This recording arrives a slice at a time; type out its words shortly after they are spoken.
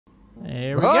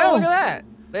There we Oh, go. look at that.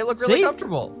 They look really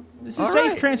comfortable. This is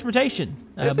safe transportation.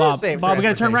 This Bob, is safe Bob, we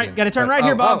gotta turn right. Gotta turn right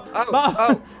here, Bob.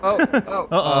 Bob.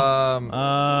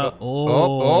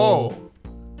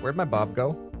 Where'd my Bob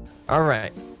go? All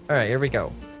right, here we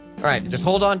go. All right, just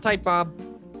hold on tight, Bob.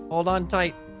 Hold on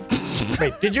tight.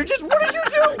 Wait, what did you do? What did you do?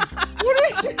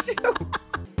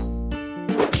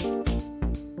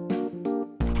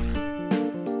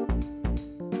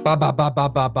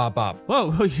 Bob.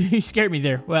 Whoa, you scared me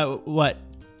there. What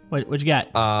you got?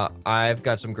 I've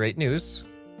got some great news.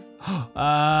 We're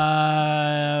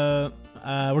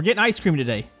getting ice cream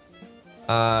today.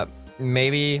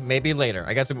 Maybe later.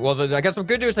 I got some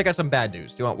good news. I got some bad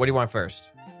news. What do you want first?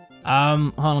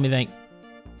 Hold on, let me think.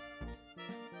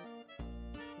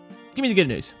 Give me the good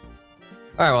news.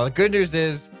 All right. Well, the good news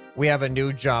is we have a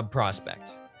new job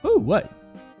prospect. Ooh, what?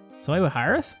 Somebody would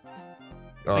hire us?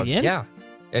 Again? Yeah.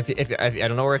 If I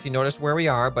don't know if you noticed where we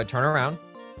are, but turn around.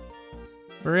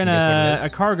 We're in a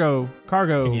cargo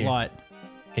lot.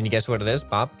 Can you guess what it is,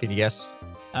 Bob? Can you guess?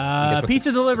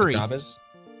 Pizza delivery. What the job is?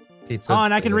 Pizza. Oh,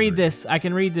 and I can read this. We're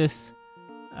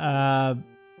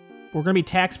gonna be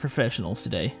tax professionals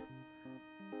today.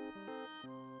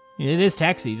 It is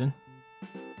tax season.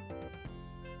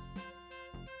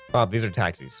 Bob, these are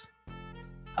taxis.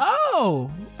 Oh,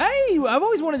 hey! I've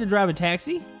always wanted to drive a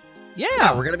taxi.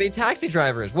 Yeah, we're gonna be taxi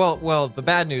drivers. Well, the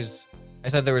bad news. I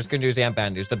said there was good news and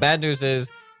bad news. The bad news is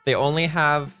they only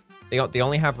have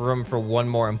room for one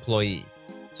more employee.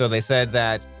 So they said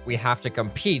that we have to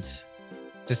compete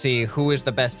to see who is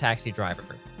the best taxi driver.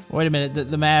 Wait a minute,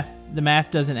 the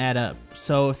math doesn't add up.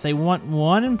 So if they want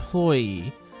one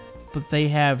employee, but they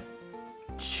have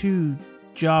 2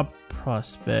 job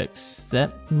prospects,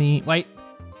 that mean wait.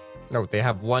 No, they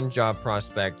have 1 job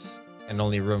prospect and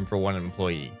only room for 1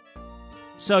 employee.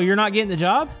 So you're not getting the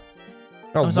job?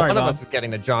 No, I'm sorry, one Bob. of us is getting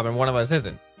the job and one of us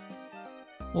isn't.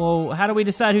 Well, how do we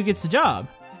decide who gets the job?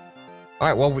 All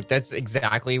right, well, that's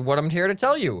exactly what I'm here to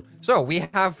tell you. So we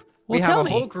have a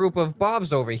whole group of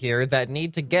Bobs over here that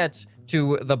need to get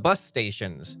to the bus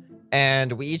stations.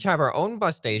 And we each have our own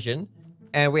bus station,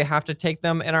 and we have to take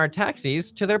them in our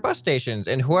taxis to their bus stations.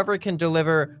 And whoever can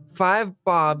deliver 5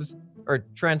 Bobs, or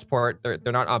transport,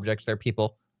 they're not objects, they're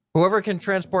people. Whoever can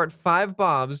transport 5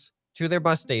 Bobs to their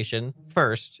bus station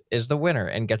first is the winner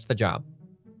and gets the job.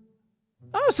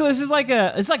 Oh, so this is like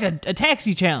a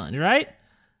taxi challenge, right?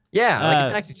 Yeah, like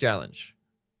a taxi challenge.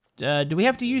 Do we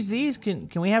have to use these? Can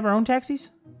we have our own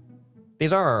taxis?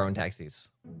 These are our own taxis.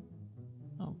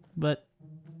 Oh, but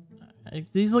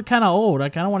these look kind of old. I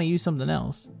kind of want to use something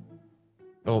else.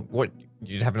 Oh, what?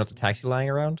 You have another taxi lying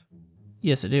around?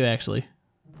 Yes, I do actually.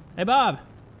 Hey, Bob.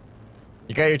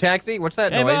 You got your taxi? What's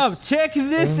that noise? Hey, Bob, check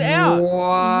this out. What?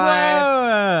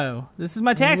 Whoa. This is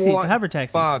my taxi. It's a hover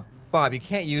taxi. Bob, you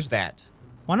can't use that.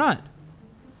 Why not?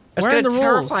 That's going to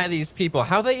terrify these people.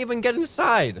 How do they even get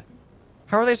inside?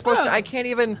 How are they supposed to? I can't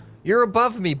even. You're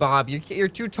above me, Bob. You're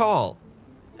too tall.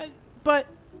 But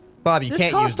Bob, you can't use this.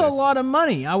 This cost a lot of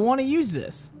money. I want to use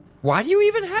this. Why do you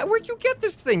even have? Where'd you get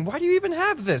this thing? Why do you even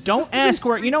have this? Don't ask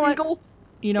where. You know what?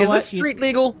 You know what? Is this street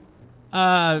legal?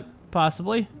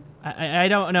 Possibly. I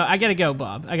don't know. I gotta go,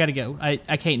 Bob. I gotta go. I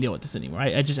can't deal with this anymore.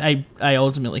 I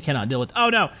ultimately cannot deal with. Oh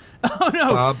no! Oh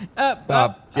no!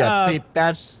 Bob. Yeah. See,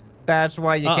 that's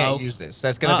why you can't use this.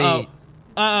 That's gonna be.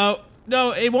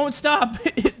 No, it won't stop.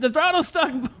 The throttle's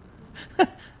stuck.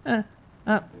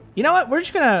 You know what? We're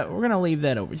gonna leave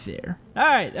that over there. All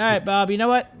right, Bob. You know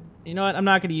what? I'm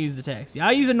not gonna use the taxi.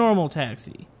 I'll use a normal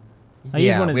taxi. We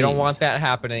don't want that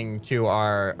happening to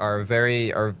our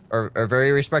very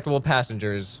respectable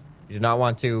passengers. We do not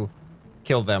want to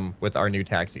kill them with our new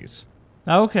taxis.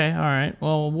 Okay, all right.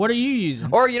 Well, what are you using?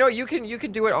 Or you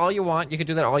can do it all you want. You can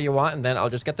do that all you want, and then I'll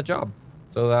just get the job.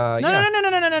 So no.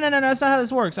 That's not how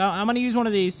this works. I'm gonna use one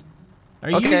of these. Are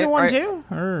you using one too?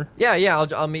 Or yeah.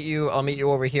 I'll meet you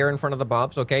over here in front of the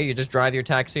Bobs. Okay, you just drive your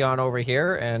taxi on over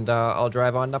here, and I'll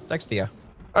drive on up next to you.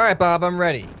 All right, Bob, I'm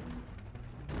ready.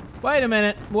 Wait a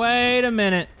minute.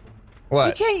 What?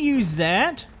 You can't use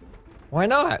that. Why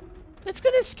not? It's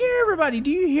gonna scare everybody. Do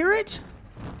you hear it?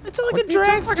 It's like a dragster. What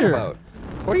are you talking about?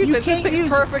 What are you doing? This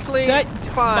thing's perfectly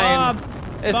fine.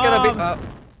 It's gonna be.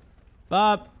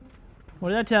 Bob, what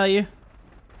did I tell you?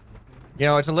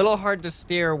 It's a little hard to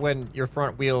steer when your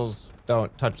front wheels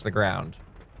don't touch the ground.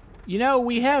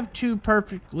 We have 2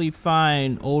 perfectly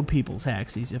fine old people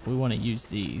taxis if we want to use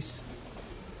these.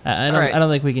 I don't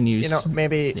think we can use.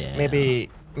 Maybe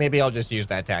I'll just use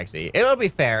that taxi. It'll be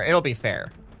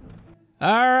fair.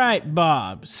 All right,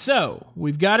 Bob. So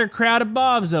we've got a crowd of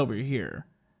Bobs over here.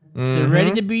 They're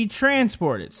ready to be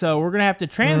transported. So we're gonna have to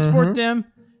transport them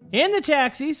in the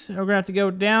taxis. We're gonna have to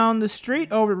go down the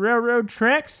street over the railroad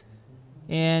tracks,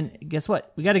 and guess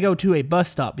what? We got to go to a bus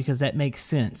stop because that makes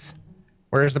sense.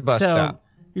 Where's the bus stop?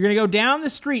 You're gonna go down the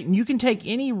street, and you can take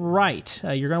any right.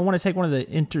 You're gonna want to take one of the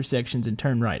intersections and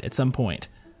turn right at some point.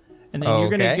 And then you're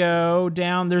gonna go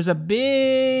down. There's a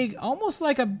big, almost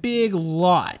like a big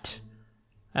lot.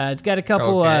 It's got a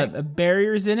couple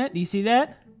barriers in it. Do you see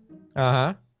that?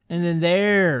 Uh-huh. And then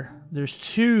there's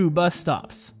 2 bus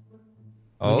stops.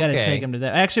 We gotta take them to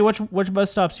that. Actually, which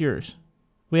bus stop's yours?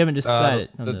 We haven't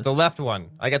decided on this. The left one.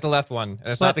 I get the left one. And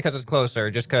it's not because it's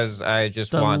closer, just because I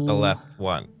just want the left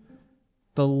one.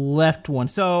 The left one.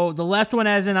 So the left one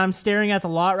as in I'm staring at the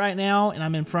lot right now, and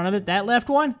I'm in front of it. That left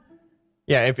one?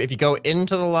 Yeah, if you go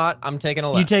into the lot, I'm taking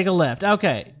a left. You take a left.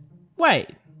 Okay. Wait.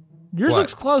 Yours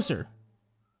looks closer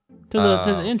to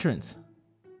the entrance.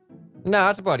 No,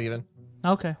 it's about even.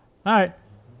 Okay. All right.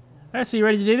 All right, so you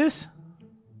ready to do this?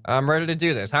 I'm ready to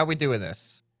do this. How are we doing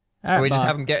this? All right,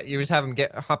 you just have him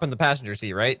hop in the passenger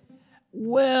seat, right?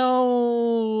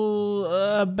 Well,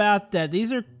 about that.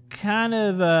 These are kind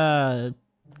of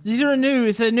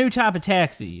it's a new type of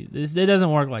taxi. It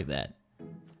doesn't work like that.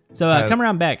 So come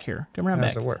around back here. Come around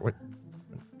back. What? Look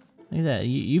at that.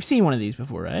 You've seen one of these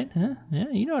before, right? Huh? Yeah,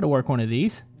 you know how to work one of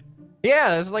these.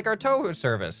 Yeah, it's like our tow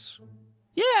service.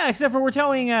 Yeah, except for we're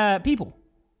towing people.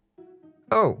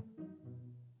 Oh,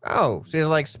 so there's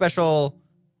like special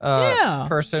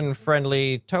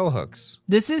person-friendly tow hooks.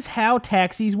 This is how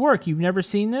taxis work. You've never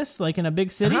seen this, like in a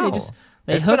big city? No.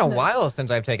 It's been a while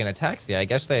since I've taken a taxi. I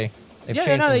guess they've changed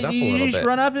things up a little bit. You just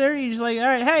run up there. You just like, all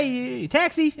right, hey,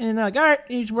 taxi, and they're like, all right,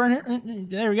 you just run here.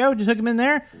 There we go. Just hook them in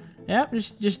there. Yep,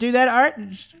 just do that. All right,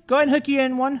 just go ahead and hook you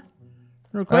in one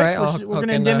real quick. All right, we're going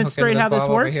to demonstrate how this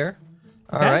works.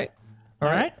 All right.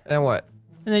 And what?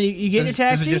 And then you get your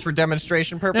taxi. This is just for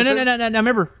demonstration purposes? No. Now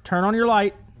remember, turn on your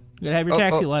light. You gotta have your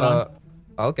taxi light on.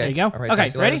 Okay. There you go. All right, okay,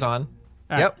 taxi ready? Light is on.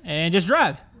 All yep. Right. And just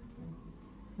drive.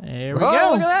 There we go.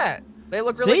 Oh, look at that. They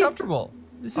look really comfortable.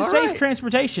 This is safe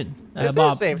transportation, this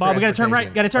Bob. Is safe Bob, we gotta turn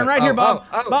right. Gotta turn right here, Bob.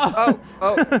 Bob.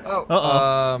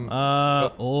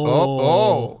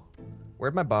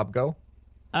 Where'd my Bob go?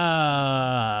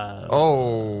 All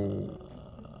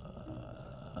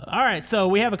right, so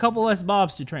we have a couple less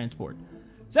Bobs to transport.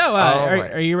 So,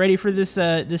 are you ready for this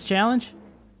this challenge?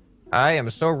 I am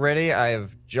so ready. I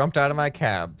have jumped out of my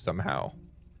cab somehow.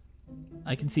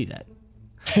 I can see that.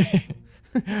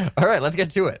 All right, let's get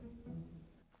to it.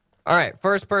 All right,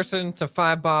 first person to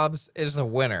 5 Bobs is the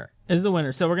winner. So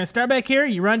we're gonna start back here.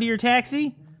 You run to your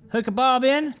taxi, hook a Bob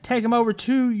in, take him over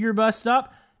to your bus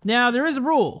stop. Now there is a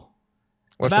rule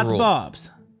about the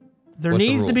Bobs. There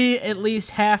needs to be at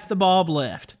least half the Bob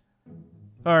left,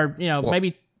 or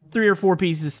maybe 3 or 4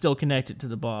 pieces still connected to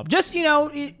the Bob. Just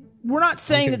we're not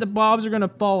saying that the Bobs are gonna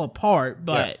fall apart,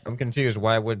 but I'm confused.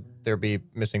 Why would there be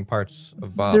missing parts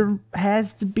of Bob? There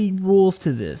has to be rules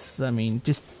to this. I mean,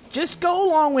 just go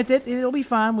along with it. It'll be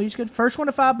fine. We just get first one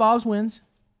to 5 Bobs wins.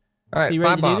 All right, so you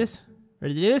ready to do this?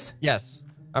 Ready to do this? Yes,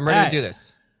 I'm ready to do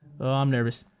this. Oh, I'm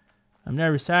nervous. All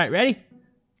right, ready?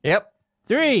 Yep.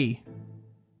 3,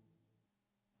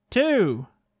 2,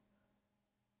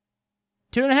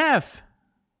 2.5,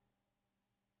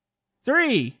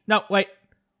 3. No, wait.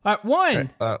 All right, 1.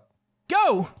 Go.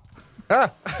 Go.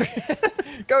 I'm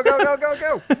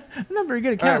not very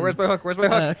good at counting. All right, where's my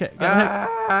hook? Okay, go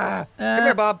ahead. Come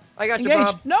here, Bob. I got engage. you,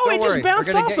 Bob. No, Don't it worry. just bounced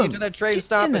We're gonna off get him. you to that train Get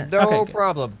stop. in there. No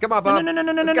problem. Come on, Bob. No.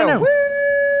 Let's go.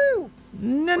 Woo!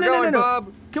 No.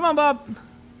 Bob. Come on, Bob.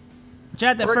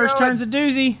 Chat, that first turn's a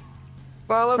doozy.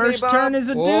 Follow me, Bob. First turn is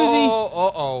a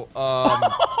doozy.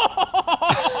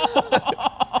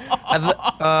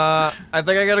 I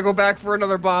think I gotta go back for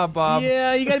another Bob.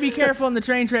 Yeah, you gotta be careful on the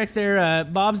train tracks there.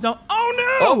 Bobs don't.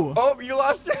 Oh no! Oh, you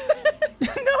lost it.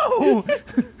 No.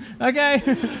 Okay.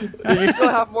 You still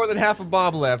have more than half a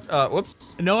Bob left.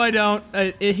 Whoops. No, I don't.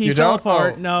 He fell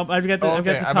apart. Oh. No, I've got the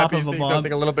top of a Bob.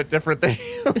 Something a little bit different than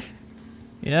you.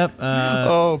 Yep.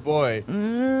 Oh boy.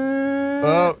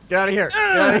 Oh, get out of here.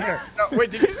 No, wait,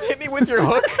 did you just hit me with your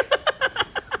hook?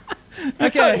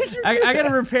 Okay, I gotta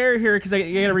repair here because I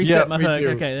gotta reset my hook.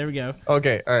 Okay, there we go.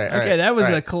 Okay, all right. Okay, that was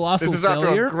a colossal failure. This is off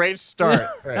to a great start.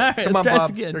 All right, come on,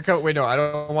 Bob. Again. Wait, no, I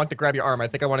don't want to grab your arm. I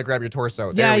think I want to grab your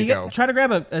torso. Yeah, there we go. Try to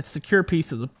grab a secure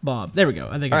piece of the Bob. There we go.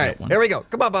 I think I got one. There we go.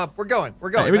 Come on, Bob. We're going.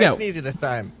 There we go. Nice and easy this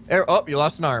time. Oh, you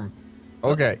lost an arm.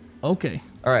 Okay. Okay.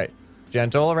 All right.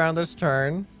 Gentle around this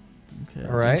turn. Okay.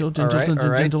 All right. Gentle.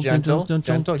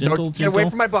 Get away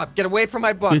from my Bob. Get away from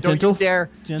my Bob. Don't you dare.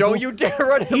 Don't you dare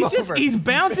run him over. He's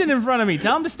bouncing in front of me.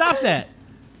 Tell him to stop that.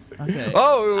 Okay.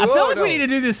 I feel like we need to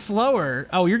do this slower.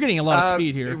 Oh, you're getting a lot of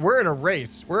speed here. We're in a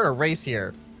race. We're in a race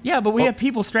here. Yeah, but we have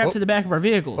people strapped to the back of our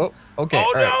vehicles. Oh, okay.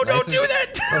 Oh, no, don't do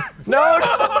that! No,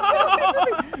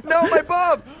 no, my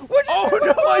bob! What did you do to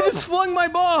my bob? I just flung my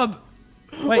bob!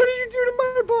 Wait. What did you do to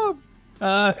my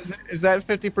bob? Is that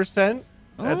 50%?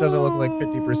 That doesn't look like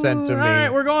 50% to me. All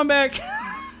right, we're going back.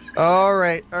 All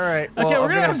right. Well,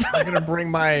 okay, I'm gonna bring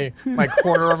my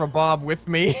quarter of a bob with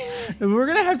me. We're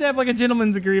gonna have to have like a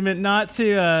gentleman's agreement not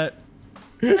to.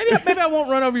 Maybe I won't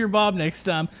run over your bob next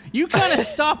time. You kind of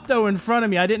stopped though in front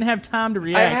of me. I didn't have time to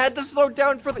react. I had to slow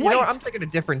down for the. You know what? I'm taking a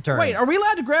different turn. Wait, are we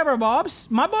allowed to grab our bobs?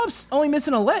 My bob's only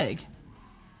missing a leg.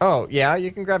 Oh yeah,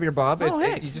 you can grab your bob.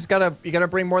 Heck. You just gotta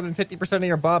bring more than 50% of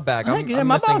your bob back.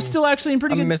 My bob's still actually in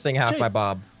pretty good. I'm missing half my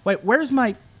bob. Wait, where's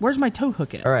my tow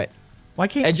hook at? All right. Why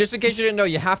can't? And just in case you didn't know,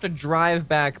 you have to drive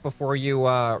back before you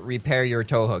repair your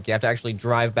tow hook. You have to actually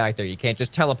drive back there. You can't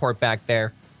just teleport back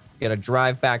there. You gotta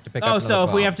drive back to pick up another so if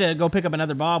bob. we have to go pick up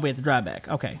another bob, we have to drive back.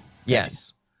 Okay.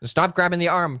 Yes. Stop grabbing the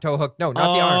arm, tow hook. No,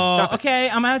 not the arm. Stop okay,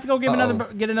 I'm gonna have to go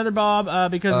get another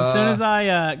bob because as soon as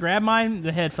I grab mine,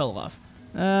 the head fell off.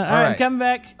 All right, I'm coming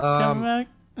back.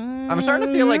 I'm starting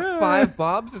to feel like 5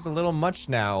 bobs is a little much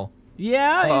now.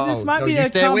 Yeah, this might be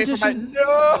a competition.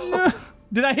 No.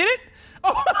 Did I hit it?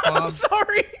 Oh, Bob. I'm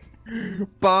sorry.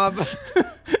 Bob,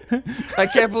 I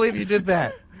can't believe you did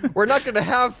that. We're not going to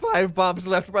have 5 bobs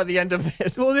left by the end of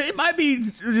this. Well, it might be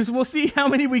just, we'll see how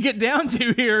many we get down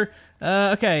to here.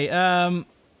 Okay,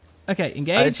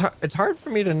 engage. It's hard for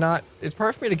me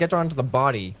to get onto the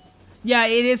body. Yeah,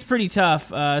 it is pretty tough.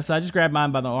 So I just grabbed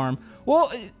mine by the arm.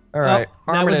 Well, all right.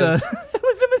 That was a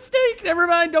mistake. Never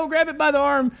mind. Don't grab it by the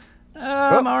arm. My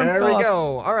arm there fell we off.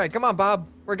 go. All right, come on, Bob.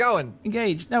 We're going.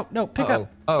 Engage. No, pick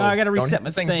up. Oh, I gotta reset my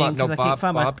thing because I can't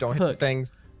find my hook. Don't hit the things.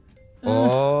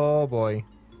 Oh boy.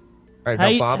 All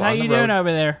right, Bob. How you doing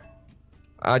over there?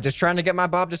 Just trying to get my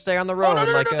Bob to stay on the road. Oh,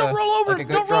 no, don't roll over him.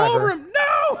 Don't roll over him.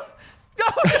 No.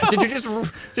 No. Did you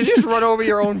just run over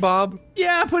your own Bob?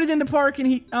 Yeah, I put it into park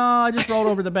and I just rolled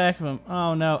over the back of him.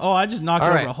 Oh no. Oh, I just knocked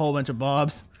over a whole bunch of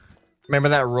Bobs. Remember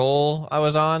that roll I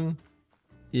was on?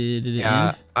 Did it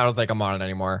end? I don't think I'm on it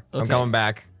anymore. Okay. I'm coming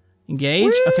back. Engage.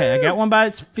 Woo! Okay, I got one by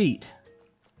its feet.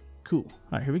 Cool. All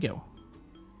right, here we go.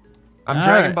 I'm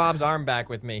dragging Bob's arm back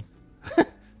with me.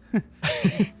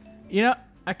 You know,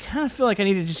 I kind of feel like I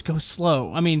need to just go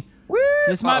slow. I mean,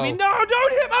 this might be... No,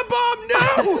 don't hit my Bob!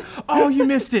 No! Oh, you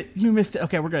missed it. You missed it.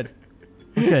 Okay, we're good.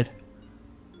 We're good.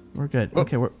 We're good.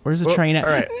 Okay, where's the train at? All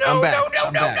right, no, not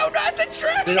the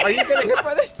train! Are you getting hit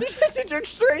by this? Did your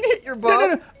train hit your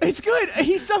Bob? No, it's good.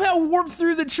 He somehow warped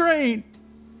through the train.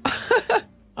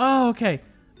 Oh, okay.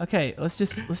 Okay, let's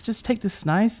just take this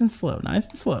nice and slow.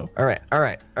 All right.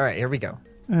 Here we go.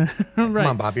 Right. Come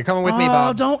on, Bob. You're coming with me,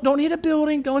 Bob. Don't hit a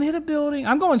building. Don't hit a building.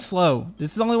 I'm going slow.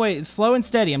 This is the only way. It's slow and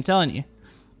steady. I'm telling you.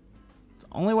 It's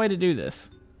the only way to do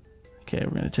this. Okay,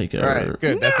 we're gonna take it. All right,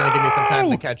 good. That's gonna give me some time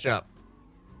to catch up.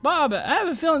 Bob, I have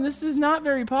a feeling this is not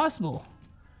very possible.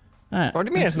 All right, what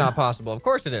do you mean it's not possible? Of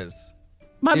course it is.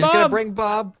 You're just gonna bring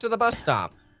Bob to the bus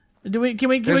stop. Can we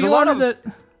go on to the?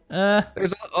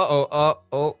 There's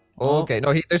okay.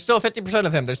 No, there's still 50%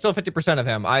 of him. There's still 50% of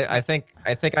him. I think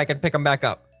I can pick him back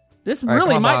up. This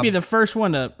really might be the first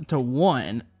one to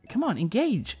one. Come on,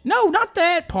 engage. No, not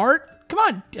that part. Come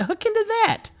on, hook into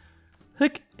that.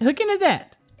 Hook into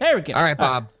that. There we go. All right,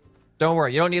 Bob. Don't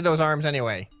worry. You don't need those arms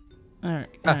anyway. All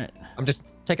right. I'm just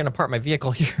taking apart my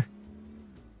vehicle here.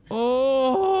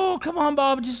 Oh, come on,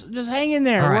 Bob. Just hang in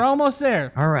there. We're almost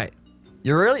there. All right.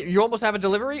 You almost have a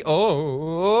delivery?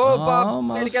 Oh, Bob.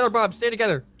 Almost. Stay together, Bob. Stay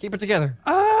together. Keep it together.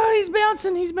 He's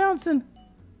bouncing.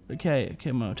 Okay,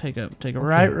 I'm gonna take a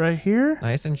right here.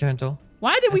 Nice and gentle.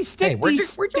 Why did we stick these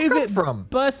stupid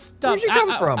bus stops? Where'd you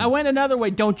come from? I went another way.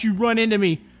 Don't you run into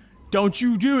me. Don't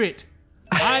you do it.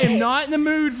 I am not in the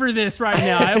mood for this right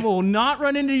now. I will not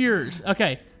run into yours.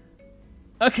 Okay.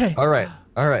 All right.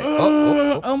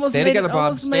 Almost Stay together,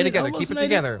 Bob. Stay together. Keep it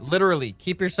together. Literally,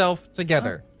 keep yourself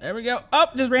together. There we go. Oh,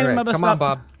 just ran into my bus stop.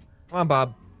 Come on,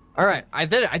 Bob. All right, I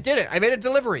did it. I made a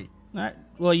delivery. All right.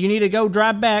 Well, you need to go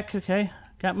drive back. Okay.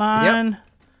 Got mine. Yep.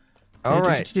 All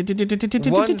right.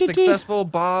 One successful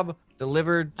Bob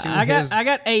delivered to I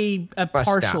got a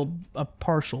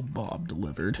partial Bob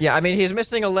delivered. Yeah, I mean he's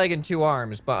missing a leg and 2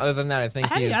 arms, but other than that, I think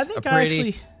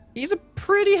he's a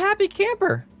pretty happy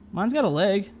camper. Mine's got a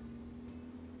leg.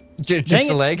 Just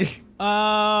a leg?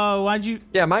 Why'd you?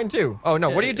 Yeah, mine too. Oh no,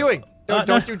 what are you doing?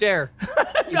 Don't you dare!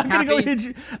 I'm not gonna hit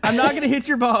you. I'm not gonna hit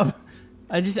your Bob.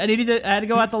 I had to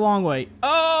go out the long way.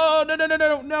 Oh no!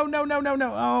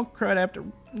 Oh crud! After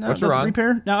what's wrong?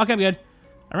 Repair? No, okay, I'm good.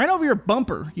 I ran over your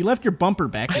bumper. You left your bumper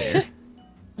back there.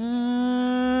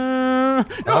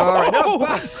 No.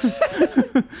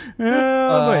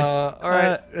 Oh, all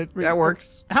right, that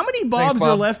works. How many bobs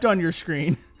are left on your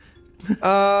screen?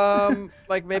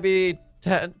 Like maybe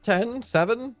 10,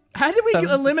 7. How did we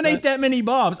eliminate that many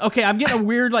bobs? Okay, I'm getting a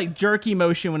weird like jerky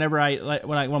motion whenever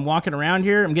when I'm walking around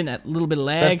here. I'm getting that little bit of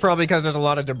lag. That's probably because there's a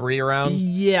lot of debris around.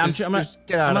 Yeah, just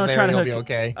get out of there. You'll be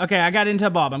okay. Okay, I got into a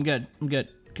bob. I'm good.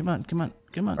 Come on.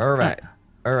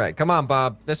 All right. Come on,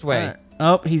 Bob. This way. Right.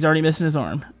 Oh, he's already missing his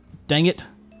arm. Dang it.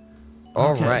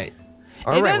 All right.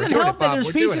 It doesn't help that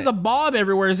there's pieces of bob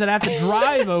everywhere that I have to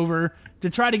drive over to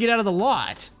try to get out of the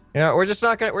lot. Yeah, we're just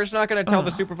not gonna tell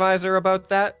the supervisor about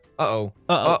that. Oh,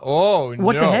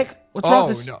 what the heck? What's wrong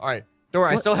with this? No. All right. Don't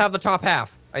worry. I still have the top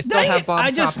half. I still have Bob's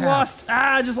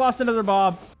I just lost another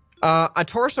bob. A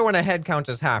torso and a head counts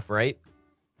as half, right?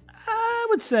 I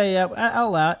would say I'll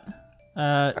allow it.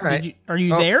 All right. Are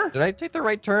you there? Did I take the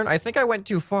right turn? I think I went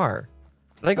too far.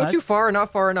 Did I go too far or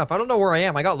not far enough? I don't know where I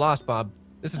am. I got lost, Bob.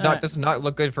 This does not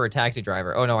look good for a taxi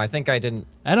driver. Oh no, I think I didn't.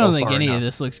 I don't think any of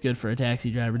this looks good for a taxi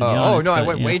driver, to be honest. Oh no, I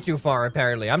went way too far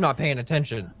apparently. I'm not paying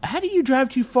attention. How do you drive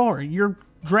too far? You're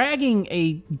dragging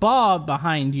a bob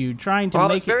behind you, trying to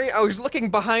make it. I was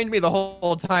looking behind me the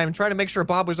whole time, trying to make sure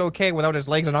Bob was okay without his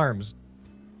legs and arms.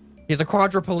 He's a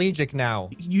quadriplegic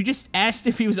now. You just asked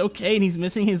if he was okay and he's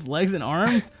missing his legs and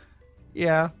arms?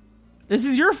 Yeah. This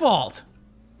is your fault.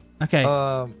 Okay.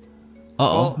 Well,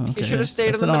 he should have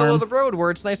stayed in the middle of the road where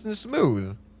it's nice and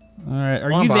smooth. All right.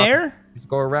 Are you there?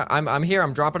 Go around. I'm here.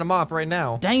 I'm dropping him off right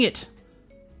now. Dang it.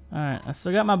 All right. I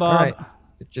still got my bob. All right.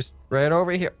 Just right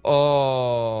over here.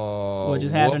 Oh. What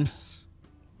just happened?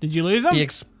 Did you lose him? He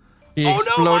exploded.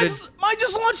 No, mine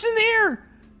just launched in the air.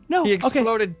 No. He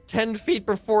exploded 10 feet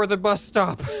before the bus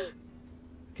stop.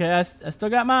 Okay, I still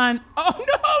got mine. Oh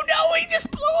no, he just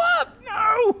blew up.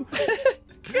 No.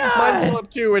 God. Mine blew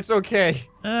up too. It's okay.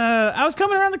 I was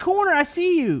coming around the corner. I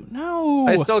see you. No.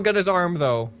 I still got his arm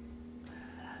though.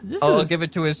 I'll give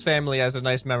it to his family as a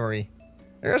nice memory.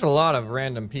 There's a lot of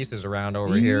random pieces around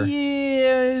over here.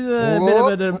 Yeah, there's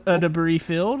a bit of a debris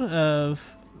field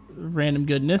of random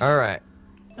goodness. All right.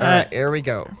 All right, here we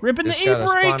go. Ripping the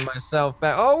e-brake. Spawn myself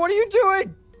back. Oh, what are you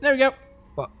doing? There we go.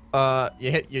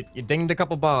 You dinged a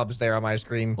couple bobs there on my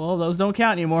screen. Well, those don't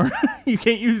count anymore. You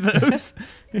can't use those.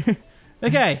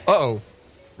 Okay. Uh-oh.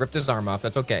 Ripped his arm off.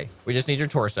 That's okay. We just need your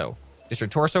torso. Just your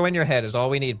torso and your head is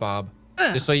all we need, Bob.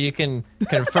 Just so you can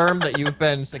confirm that you've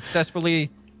been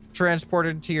successfully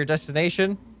transported to your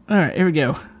destination. All right, here we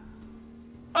go.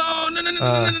 Oh,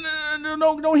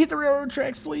 no, don't hit the railroad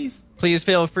tracks, please. Please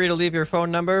feel free to leave your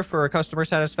phone number for a customer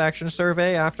satisfaction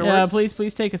survey afterwards. Yeah,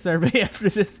 please take a survey after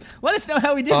this. Let us know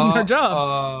how we did in our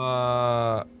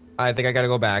job. I think I gotta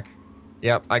go back.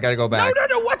 Yep, I gotta go back.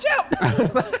 No, watch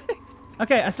out.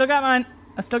 Okay, I still got mine.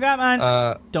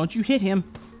 Don't you hit him.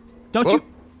 Don't you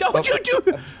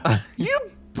do you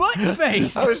butt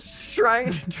face. I was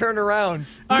trying to turn around.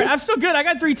 All right, I'm still good. I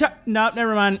got 3 times. Nope,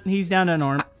 never mind. He's down to an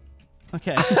arm.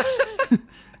 Okay.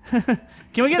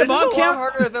 Can we get a bob count? This is a lot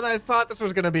harder than I thought this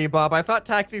was going to be, Bob. I thought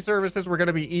taxi services were going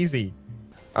to be easy.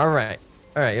 All right,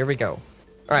 here we go.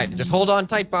 All right, just hold on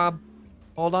tight, Bob.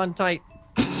 Hold on tight.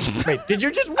 Wait, what did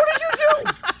you do? What did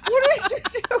you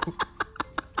do?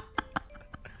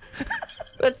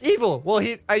 That's evil. Well,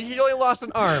 he only lost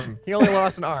an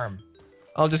arm.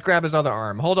 I'll just grab his other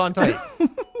arm. Hold on tight.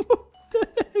 What the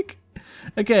heck?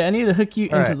 Okay, I need to hook you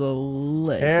into the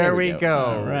legs. There we go.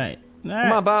 All right.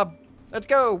 Come on, Bob. Let's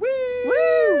go.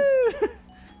 Woo!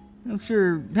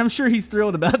 I'm sure he's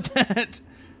thrilled about that.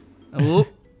 Oh.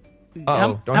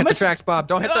 Don't hit the tracks, Bob.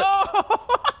 Don't hit the.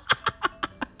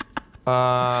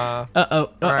 All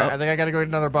right, I think I gotta go get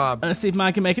another Bob. Let's see if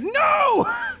mine can make it. No!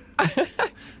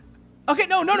 Okay,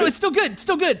 no, it's still good.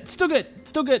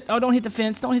 Oh, don't hit the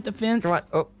fence. Come on.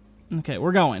 Oh. Okay,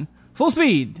 we're going. Full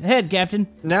speed. Ahead, Captain.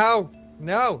 No.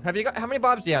 Have you got, how many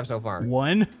Bobs do you have so far?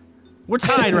 1. We're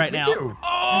tied right now.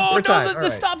 Oh, we're tied. The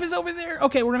stop is over there.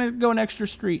 Okay, we're gonna go an extra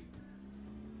street.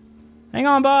 Hang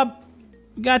on, Bob.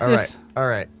 We got this. All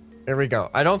right. Here we go.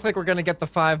 I don't think we're gonna get the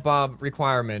 5 Bob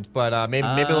requirement, but maybe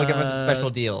they'll give us a special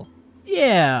deal.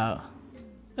 Yeah.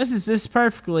 This is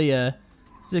perfectly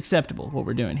it's acceptable what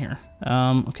we're doing here.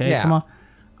 Okay, yeah. Come on.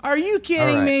 Are you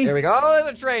kidding me? There we go. Oh,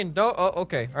 the train. Oh,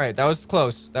 okay. All right, that was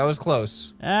close.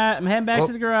 I'm heading back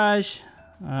to the garage.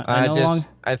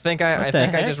 I think I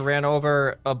just ran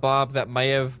over a Bob that may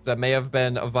have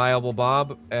been a viable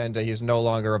Bob, and he's no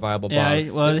longer a viable Bob.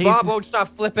 Well, Bob won't stop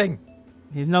flipping.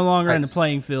 He's no longer in the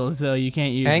playing field, so you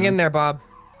can't use him. Hang in there, Bob.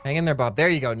 There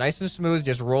you go. Nice and smooth.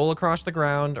 Just roll across the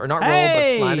ground, or not roll,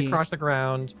 but slide across the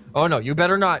ground. Oh no, you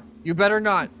better not.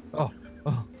 Oh.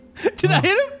 Did I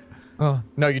hit him? Oh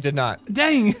no, you did not.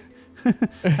 Dang.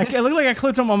 It looked like I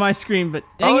clipped him on my screen, but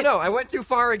dang it. no, I went too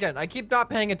far again. I keep not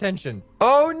paying attention.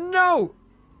 Oh no!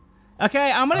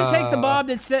 Okay, I'm gonna take the Bob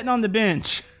that's sitting on the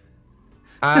bench.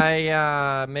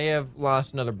 I may have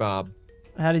lost another Bob.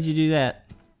 How did you do that?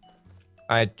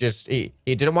 He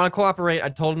didn't want to cooperate. I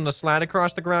told him to slide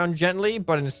across the ground gently,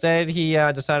 but instead he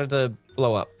decided to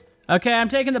blow up. Okay, I'm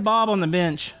taking the Bob on the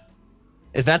bench.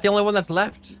 Is that the only one that's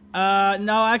left?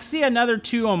 No, I see another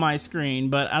 2 on my screen,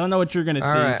 but I don't know what you're gonna see.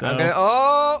 All right, so. I'm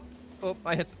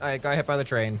gonna. I got hit by the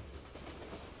train.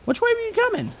 Which way were you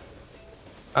coming?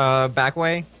 Back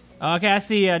way. Okay, I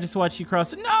see. I just watched you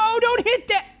cross. No, don't hit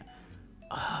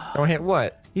that. Don't hit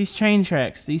what? These train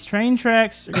tracks. These train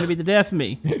tracks are gonna be the death of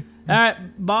me. All right,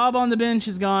 Bob on the bench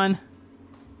is gone.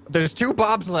 There's 2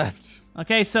 Bobs left.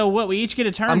 Okay, so what? We each get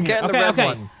a turn I'm here. getting the red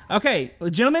one. Okay,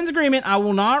 gentlemen's agreement. I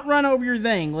will not run over your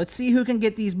thing. Let's see who can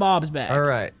get these Bobs back. All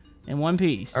right. In one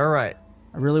piece. All right.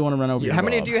 I really want to run over your How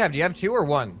many Bob. do you have? Do you have 2 or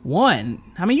 1? 1.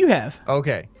 How many you have?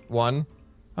 Okay, 1.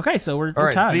 Okay, so we're All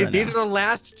right. tied. These are the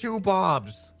last 2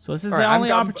 Bobs. So this is the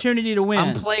only opportunity to win.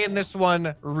 I'm playing this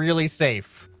one really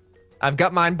safe. I've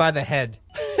got mine by the head.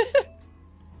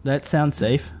 That sounds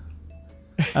safe.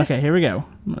 Okay, here we go.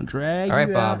 I'm gonna drag you. All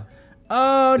right, Bob.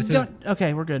 Oh,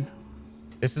 okay, we're good.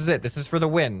 This is it. This is for the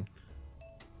win.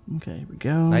 Okay, here we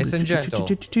go. Nice and gentle. I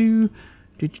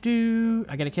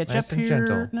gotta catch up Nice and here.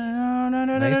 gentle. No.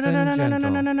 Nice and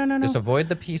gentle. Just avoid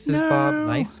the pieces, Bob.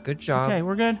 Nice. Good job. Okay,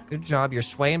 we're good. Good job. You're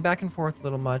swaying back and forth a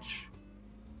little much.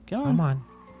 Come on.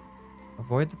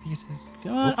 Avoid the pieces.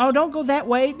 Come on. Oh, don't go that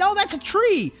way. No, that's a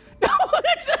tree. No,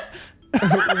 that's a...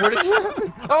 What did you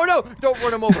happen? Oh no! Don't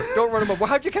run him over. Don't run him over. Well,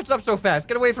 how'd you catch up so fast?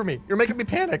 Get away from me. You're making me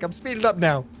panic. I'm speeding up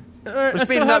now. I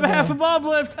still have half a Bob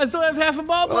left.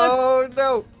 Oh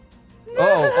no.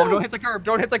 Oh, don't hit the curb.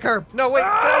 Don't hit the curb. No, wait.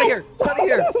 Get out of here. Get out of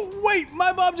here. Wait,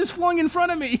 my Bob just flung in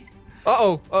front of me.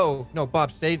 Oh, no,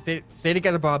 Bob. Stay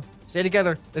together, Bob. Stay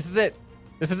together. This is it.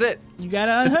 You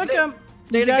gotta unhook him.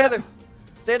 Stay together.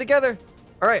 Stay together.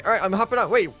 All right, I'm hopping on.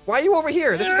 Wait, why are you over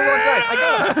here? This is the wrong side. I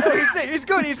got him.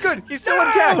 Oh, he's good. He's still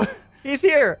intact. He's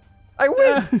here. I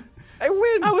win. I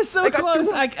win. I was so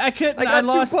close. I couldn't. I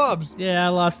lost 2 Bobs. Yeah, I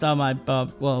lost all my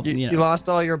Bob. Well, you lost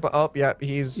all your. Oh, yeah.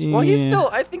 He's still.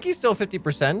 I think he's still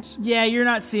 50%. Yeah, you're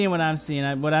not seeing what I'm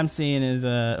seeing. What I'm seeing is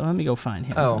let me go find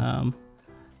him. Oh.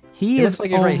 He is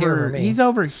like he's right here for me. He's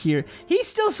over here. He's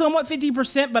still somewhat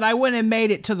 50%, but I wouldn't have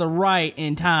made it to the right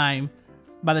in time.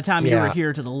 By the time you were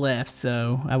here to the left,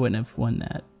 so I wouldn't have won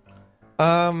that.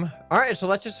 All right, so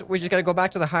we just gotta go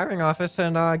back to the hiring office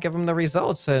and give them the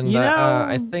results, and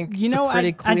I think it's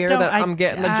pretty clear that I'm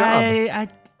getting the job.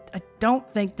 I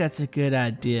don't think that's a good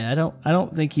idea. I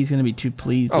don't think he's gonna be too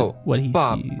pleased with what he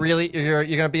Bob, sees. Really? You're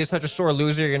gonna be such a sore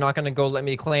loser? You're not gonna go let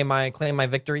me claim my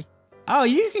victory? Oh,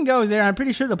 you can go there. I'm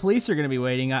pretty sure the police are gonna be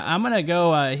waiting. I'm gonna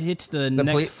go hitch the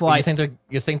next flight.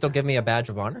 You think they'll give me a badge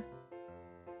of honor?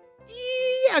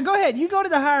 Yeah, go ahead. You go to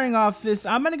the hiring office.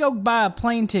 I'm gonna go buy a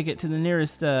plane ticket to the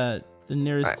nearest wait,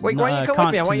 why don't you come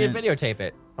with me? I want you to videotape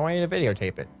it.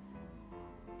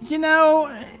 You know.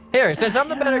 Here, since I'm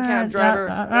the better cab driver,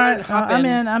 I'm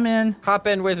in. Hop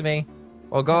in with me.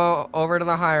 We'll go over to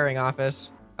the hiring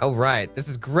office. All right, this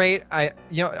is great. I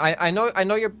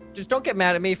know you're. Just don't get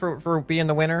mad at me for being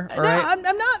the winner. All right.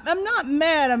 I'm not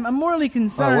mad. I'm morally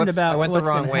concerned about what's going to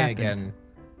happen. I went the wrong way again.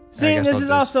 See, this is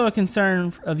also a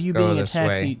concern of you being a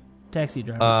taxi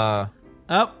driver.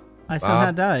 I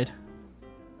somehow died.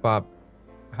 Bob,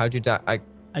 how'd you die?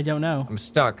 I don't know. I'm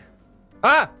stuck.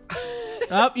 Ah!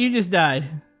 You just died.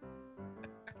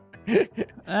 All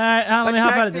right, let me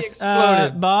hop out of this.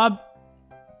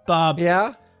 Bob.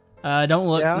 Yeah? Don't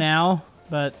look now,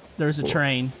 but there's a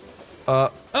train.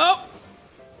 Well,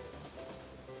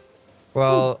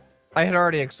 I had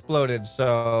already exploded,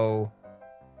 so...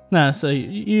 No, so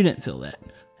you didn't feel that.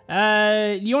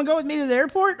 You want to go with me to the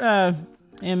airport?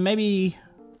 And maybe,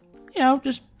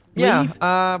 just leave?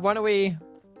 Yeah, why don't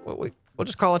we'll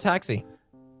just call a taxi.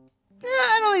 Yeah,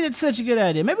 I don't think that's such a good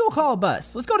idea. Maybe we'll call a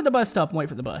bus. Let's go to the bus stop and wait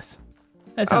for the bus.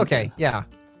 That sounds good. Yeah.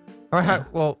 All right,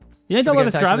 well... You think they'll let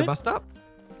us drive it? Bus stop?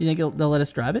 You think they'll let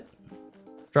us drive it?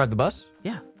 Drive the bus?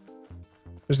 Yeah.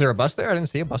 Is there a bus there? I didn't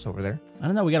see a bus over there. I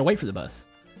don't know. We got to wait for the bus.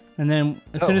 And then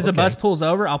as soon as the bus pulls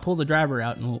over, I'll pull the driver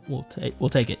out and we'll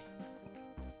take it.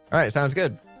 All right, sounds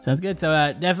good. Sounds good. So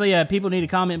definitely people need to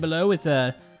comment below with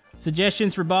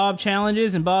suggestions for Bob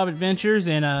challenges and Bob adventures.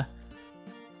 And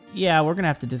yeah, we're going to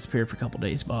have to disappear for a couple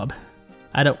days, Bob.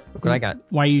 Look what I got.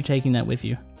 Why are you taking that with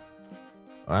you?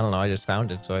 I don't know. I just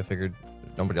found it, so I figured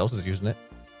nobody else is using it.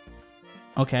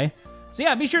 Okay. So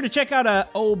yeah, be sure to check out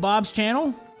old Bob's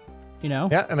channel.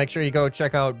 Yeah, and make sure you go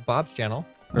check out Bob's channel.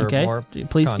 Okay. More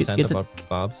please content get about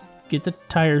Bob's. get the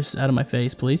tires out of my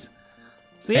face, please.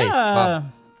 So hey, yeah.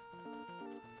 Bob,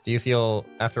 do you feel,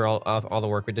 after all the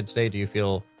work we did today, do you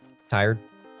feel tired?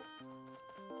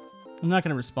 I'm not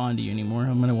going to respond to you anymore.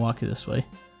 I'm going to walk this way.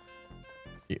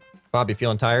 Bob, you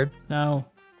feeling tired? No.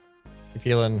 You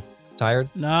feeling tired?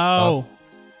 No.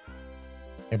 Bob?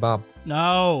 Hey, Bob.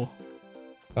 No.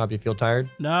 Bob, you feel tired?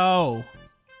 No.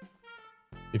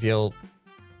 You feel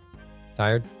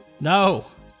tired? No.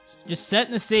 Just sit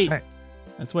in the seat. Right.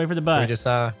 Let's wait for the bus.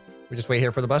 We just wait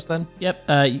here for the bus then? Yep.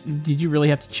 Did you really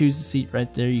have to choose the seat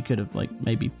right there? You could have like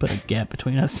maybe put a gap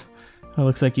between us. It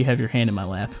looks like you have your hand in my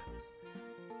lap.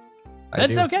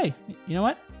 That's okay. You know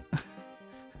what?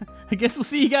 I guess we'll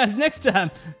see you guys next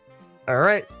time. All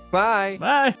right. Bye.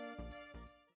 Bye.